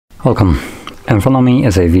Welcome. In front of me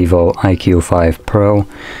is a VIVO IQOO 5 Pro,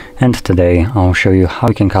 and today I'll show you how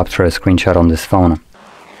you can capture a screenshot on this phone.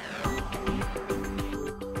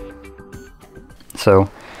 So,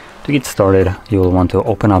 to get started, you will want to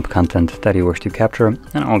open up content that you wish to capture,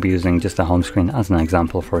 and I'll be using just the home screen as an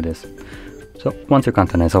example for this. So, once your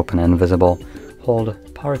content is open and visible, hold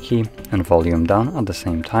power key and volume down at the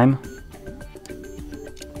same time.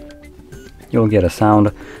 You'll get a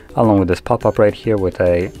sound along with this pop-up right here with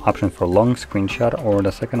a option for long screenshot, or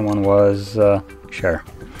the second one was share.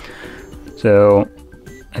 So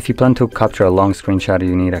if you plan to capture a long screenshot,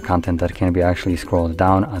 you need a content that can be actually scrolled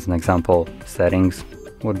down. As an example, settings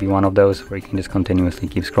would be one of those where you can just continuously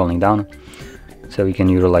keep scrolling down. So we can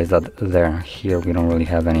utilize that there. Here we don't really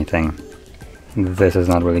have anything. This is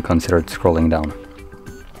not really considered scrolling down.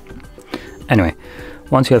 Anyway,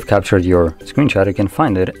 once you have captured your screenshot, you can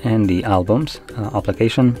find it in the Albums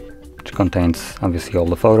application, which contains obviously all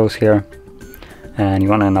the photos here. And you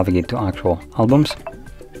want to navigate to Actual Albums.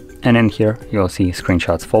 And in here, you'll see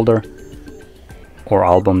Screenshots folder, or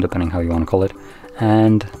album, depending how you want to call it.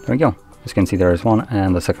 And there we go. As you can see, there is one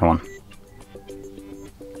and the second one.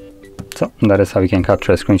 So that is how you can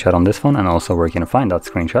capture a screenshot on this phone, and also where you can find that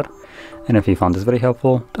screenshot. And if you found this very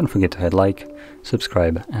helpful, don't forget to hit like,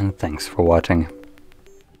 subscribe, and thanks for watching.